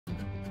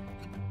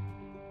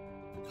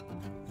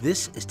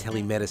This is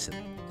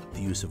telemedicine, the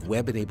use of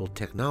web-enabled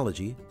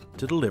technology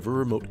to deliver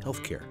remote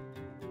healthcare.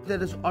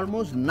 There is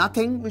almost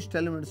nothing which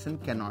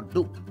telemedicine cannot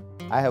do.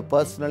 I have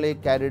personally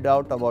carried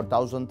out about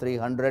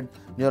 1,300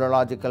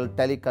 neurological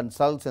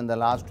teleconsults in the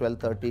last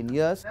 12-13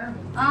 years.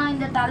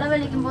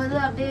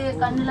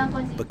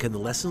 But can the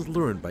lessons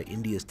learned by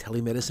India's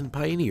telemedicine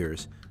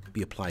pioneers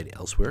be applied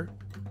elsewhere?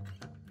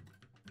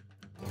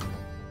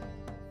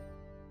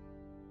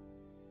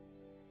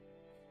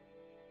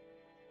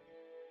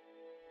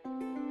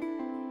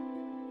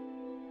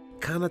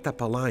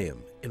 Kanatapalayam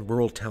in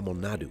rural Tamil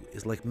Nadu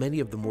is like many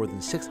of the more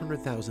than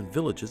 600,000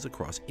 villages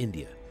across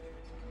India.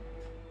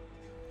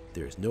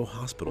 There is no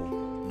hospital,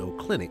 no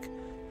clinic,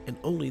 and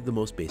only the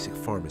most basic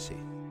pharmacy.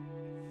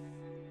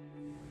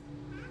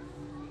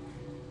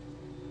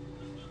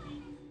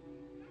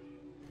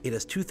 It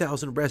has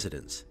 2,000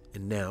 residents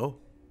and now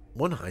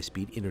one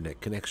high-speed internet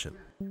connection.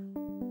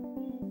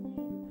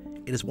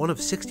 It is one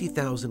of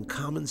 60,000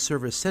 common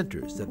service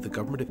centers that the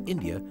government of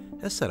India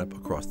has set up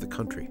across the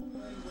country.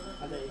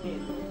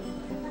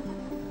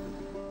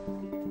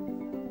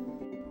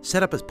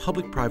 Set up as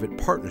public-private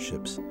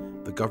partnerships,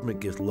 the government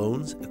gives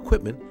loans,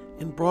 equipment,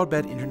 and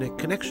broadband internet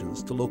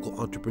connections to local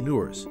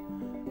entrepreneurs,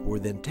 who are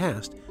then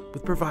tasked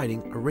with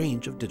providing a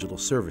range of digital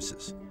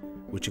services,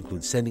 which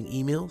include sending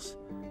emails,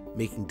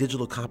 making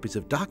digital copies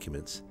of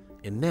documents,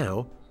 and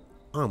now,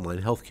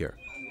 online healthcare.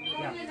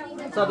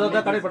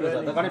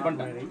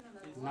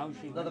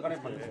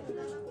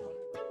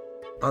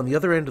 On the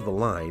other end of the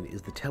line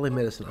is the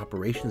Telemedicine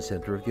Operations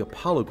Center of the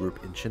Apollo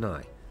Group in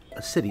Chennai,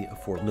 a city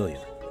of 4 million.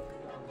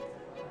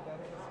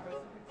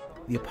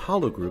 The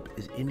Apollo Group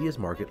is India's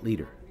market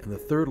leader and the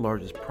third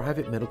largest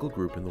private medical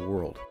group in the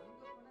world.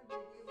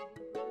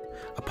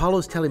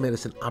 Apollo's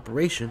telemedicine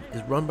operation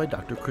is run by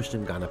Dr.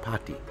 Krishnan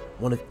Ganapathy,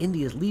 one of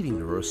India's leading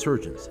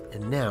neurosurgeons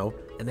and now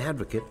an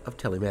advocate of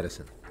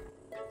telemedicine.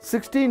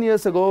 16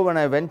 years ago, when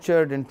I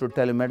ventured into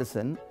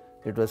telemedicine,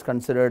 it was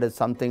considered as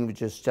something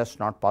which is just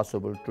not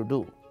possible to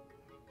do.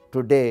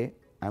 Today,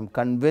 I am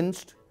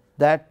convinced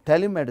that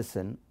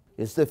telemedicine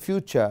is the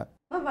future.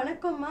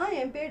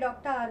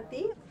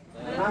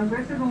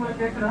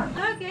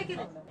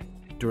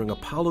 During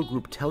Apollo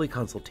Group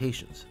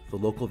teleconsultations, the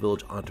local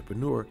village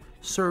entrepreneur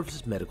serves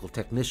as medical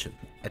technician,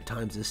 at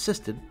times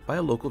assisted by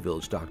a local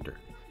village doctor.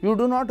 You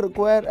do not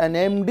require an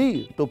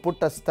MD to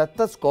put a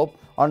stethoscope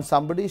on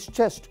somebody's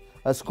chest.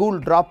 A school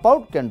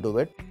dropout can do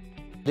it.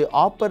 The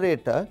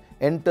operator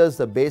enters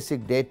the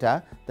basic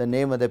data, the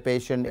name of the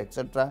patient,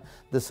 etc.,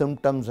 the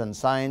symptoms and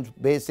signs,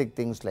 basic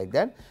things like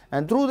that,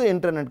 and through the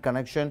internet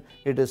connection,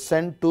 it is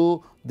sent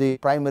to the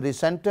primary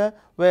center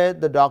where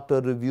the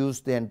doctor reviews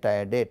the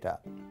entire data.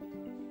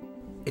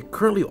 It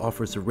currently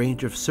offers a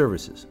range of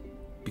services,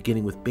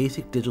 beginning with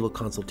basic digital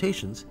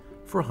consultations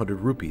for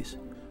 100 rupees,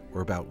 or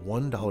about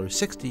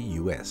 $1.60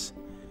 US.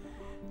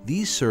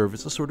 These serve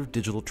as a sort of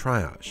digital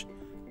triage,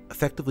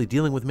 effectively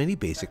dealing with many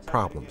basic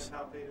problems.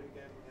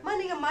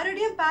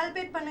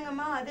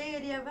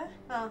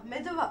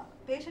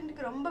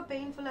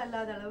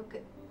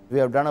 We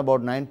have done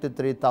about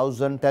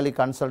 93,000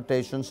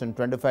 teleconsultations in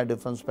 25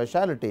 different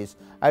specialties.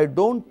 I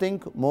don't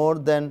think more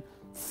than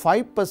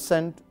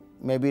 5%,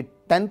 maybe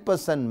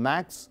 10%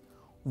 max,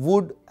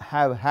 would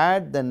have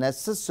had the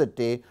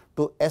necessity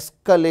to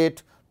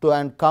escalate to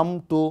and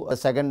come to a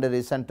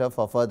secondary center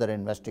for further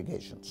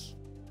investigations.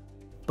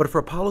 But for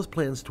Apollo's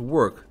plans to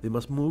work, they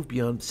must move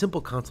beyond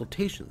simple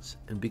consultations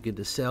and begin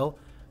to sell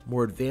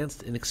more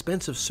advanced and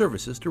expensive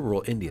services to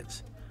rural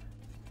Indians.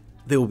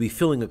 They will be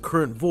filling a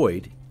current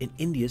void in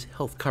India's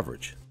health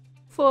coverage.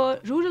 For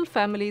rural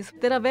families,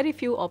 there are very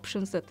few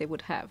options that they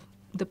would have.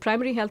 The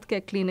primary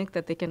healthcare clinic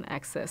that they can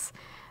access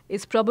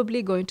is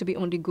probably going to be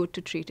only good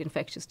to treat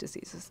infectious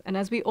diseases. And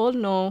as we all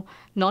know,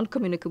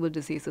 non-communicable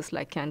diseases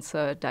like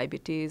cancer,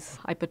 diabetes,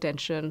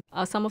 hypertension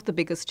are some of the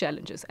biggest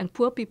challenges, and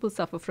poor people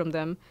suffer from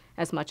them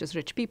as much as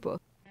rich people.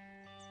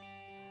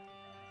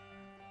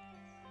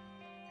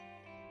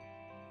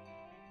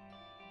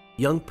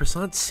 Young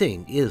Prasant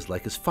Singh is,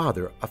 like his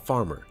father, a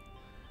farmer.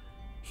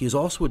 He is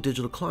also a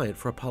digital client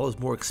for Apollo's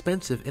more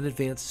expensive and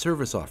advanced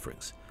service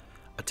offerings,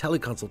 a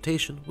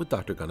teleconsultation with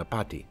Dr.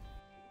 Ganapathy.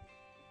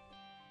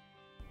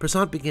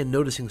 Prasant began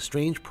noticing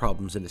strange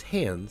problems in his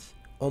hands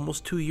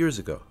almost 2 years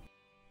ago.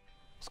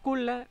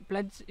 ஸ்கூல்ல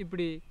fledged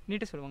இப்படி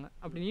நீட்ட சொல்லுவாங்க.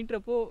 அப்படி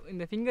நீட்றப்போ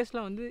இந்த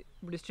ஃபிங்கர்ஸ்லாம் வந்து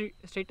இப்படி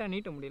ஸ்ட்ரைட்டா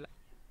நீட்ட முடியல.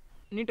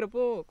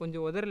 நீட்றப்போ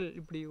கொஞ்சம் உதறல்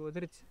இப்படி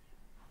உதறிச்சு.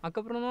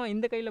 அதுக்கப்புறம் தான்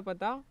இந்த கையில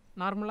பார்த்தா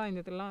நார்மலா இந்த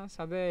இதெல்லாம்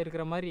சதை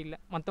இருக்கிற மாதிரி இல்ல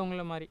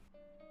மத்தவங்கள மாதிரி.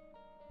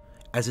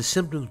 As his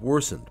symptoms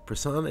worsened,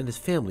 Prasant and his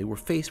family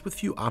were faced with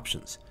few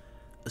options,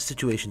 a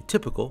situation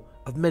typical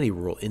of many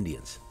rural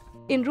Indians.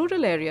 In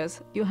rural areas,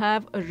 you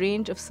have a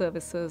range of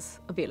services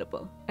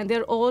available, and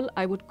they're all,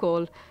 I would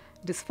call,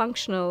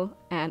 dysfunctional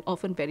and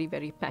often very,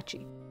 very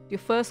patchy. You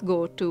first go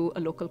to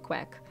a local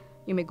quack.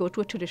 You may go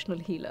to a traditional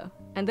healer.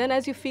 And then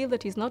as you feel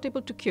that he's not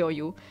able to cure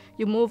you,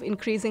 you move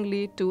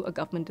increasingly to a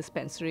government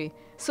dispensary.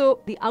 So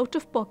the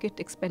out-of-pocket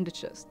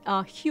expenditures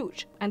are huge,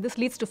 and this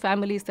leads to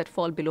families that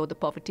fall below the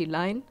poverty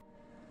line.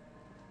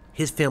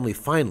 His family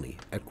finally,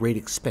 at great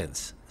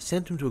expense,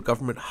 sent him to a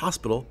government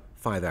hospital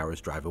 5 hours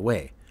drive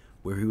away,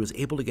 where he was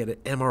able to get an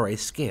MRI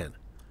scan,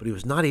 but he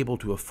was not able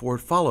to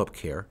afford follow-up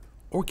care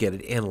or get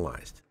it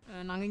analyzed.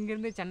 நாங்கள்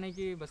இங்கேருந்து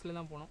சென்னைக்கு பஸ்ஸில்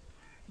தான் போனோம்.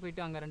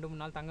 போயிட்டு அங்கே 2-3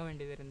 நாள் தங்க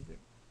வேண்டியது இருந்தது.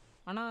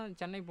 ஆனால்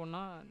சென்னை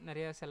போனால்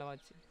நிறையா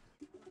செலவாச்சு.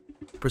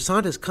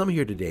 Prasant has come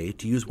here today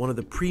to use one of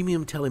the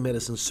premium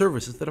telemedicine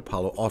services that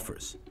Apollo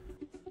offers.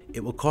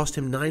 It will cost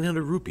him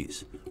 900 rupees,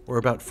 or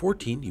about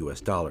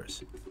 $14.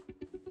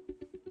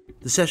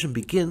 The session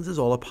begins as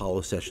all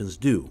Apollo sessions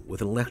do,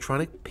 with an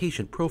electronic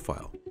patient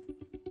profile.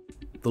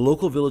 The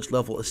local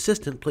village-level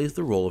assistant plays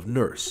the role of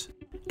nurse,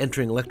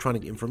 entering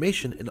electronic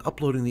information and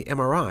uploading the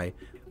MRI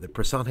that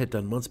Prasant had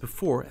done months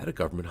before at a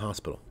government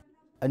hospital.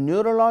 A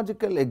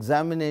neurological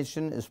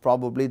examination is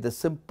probably the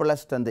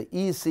simplest and the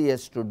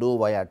easiest to do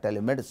via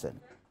telemedicine.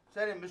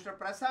 Sorry, Mr.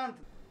 Prasant.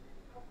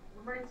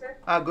 Good morning, sir.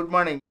 Good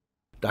morning.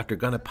 Dr.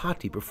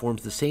 Ganapati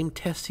performs the same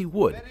tests he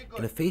would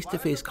in a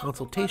face-to-face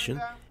consultation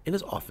in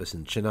his office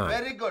in Chennai.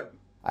 Very good.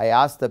 I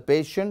ask the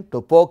patient to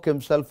poke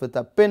himself with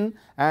a pin,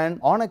 and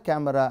on a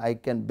camera I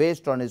can,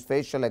 based on his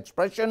facial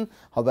expression,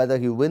 or whether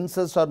he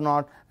winces or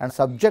not, and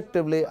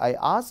subjectively I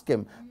ask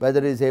him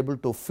whether he is able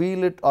to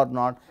feel it or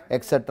not,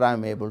 etc. I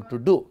am able to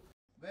do.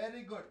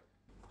 Very good.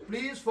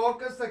 Please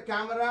focus the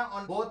camera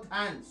on both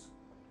hands.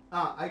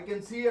 I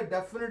can see a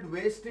definite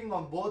wasting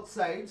on both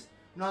sides.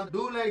 Now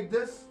do like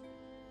this.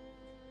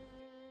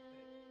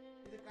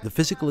 The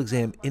physical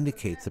exam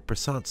indicates that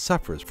Prasant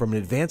suffers from an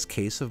advanced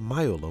case of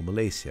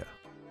myelomalacia.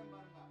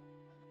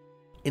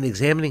 In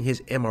examining his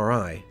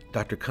MRI,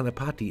 Dr.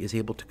 Kanapati is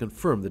able to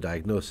confirm the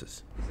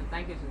diagnosis.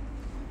 Thank you, sir.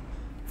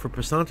 For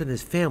Prasant and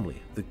his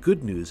family, the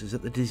good news is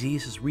that the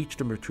disease has reached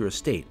a mature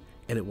state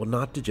and it will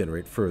not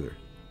degenerate further.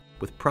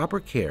 With proper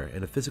care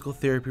and a physical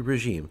therapy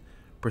regime,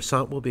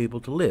 Prasant will be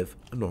able to live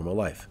a normal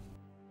life.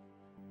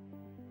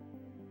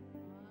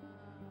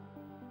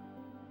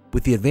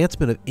 With the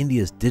advancement of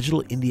India's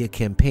Digital India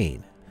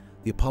campaign,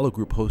 the Apollo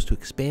Group hopes to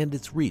expand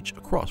its reach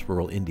across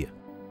rural India.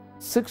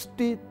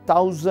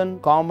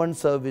 60,000 common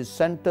service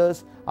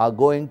centers are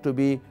going to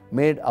be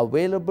made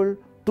available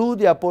to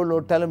the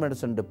Apollo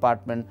Telemedicine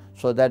Department,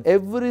 so that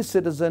every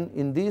citizen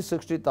in these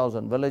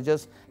 60,000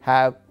 villages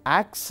have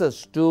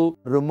access to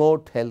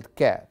remote health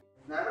care.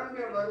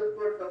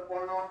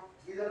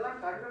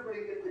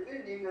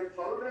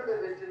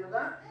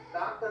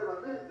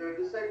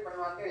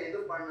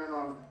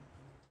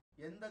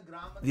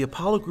 The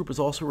Apollo Group is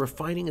also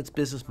refining its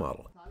business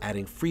model,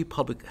 adding free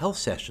public health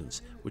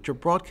sessions, which are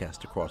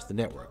broadcast across the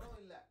network.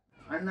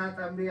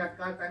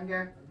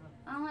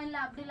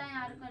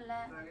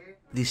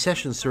 These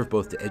sessions serve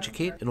both to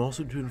educate and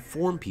also to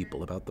inform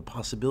people about the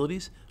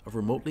possibilities of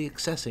remotely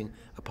accessing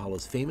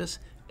Apollo's famous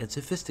and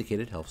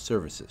sophisticated health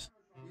services.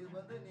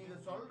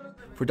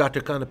 For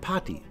Dr.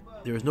 Ganapati,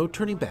 there is no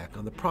turning back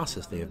on the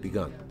process they have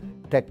begun.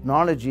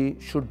 Technology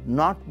should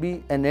not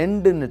be an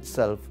end in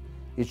itself.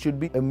 It should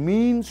be a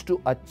means to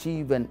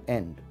achieve an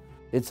end.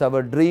 It's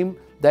our dream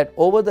that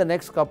over the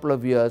next couple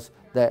of years,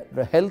 the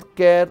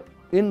healthcare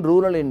in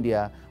rural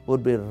India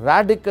would be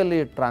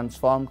radically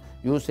transformed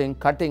using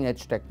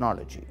cutting-edge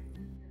technology.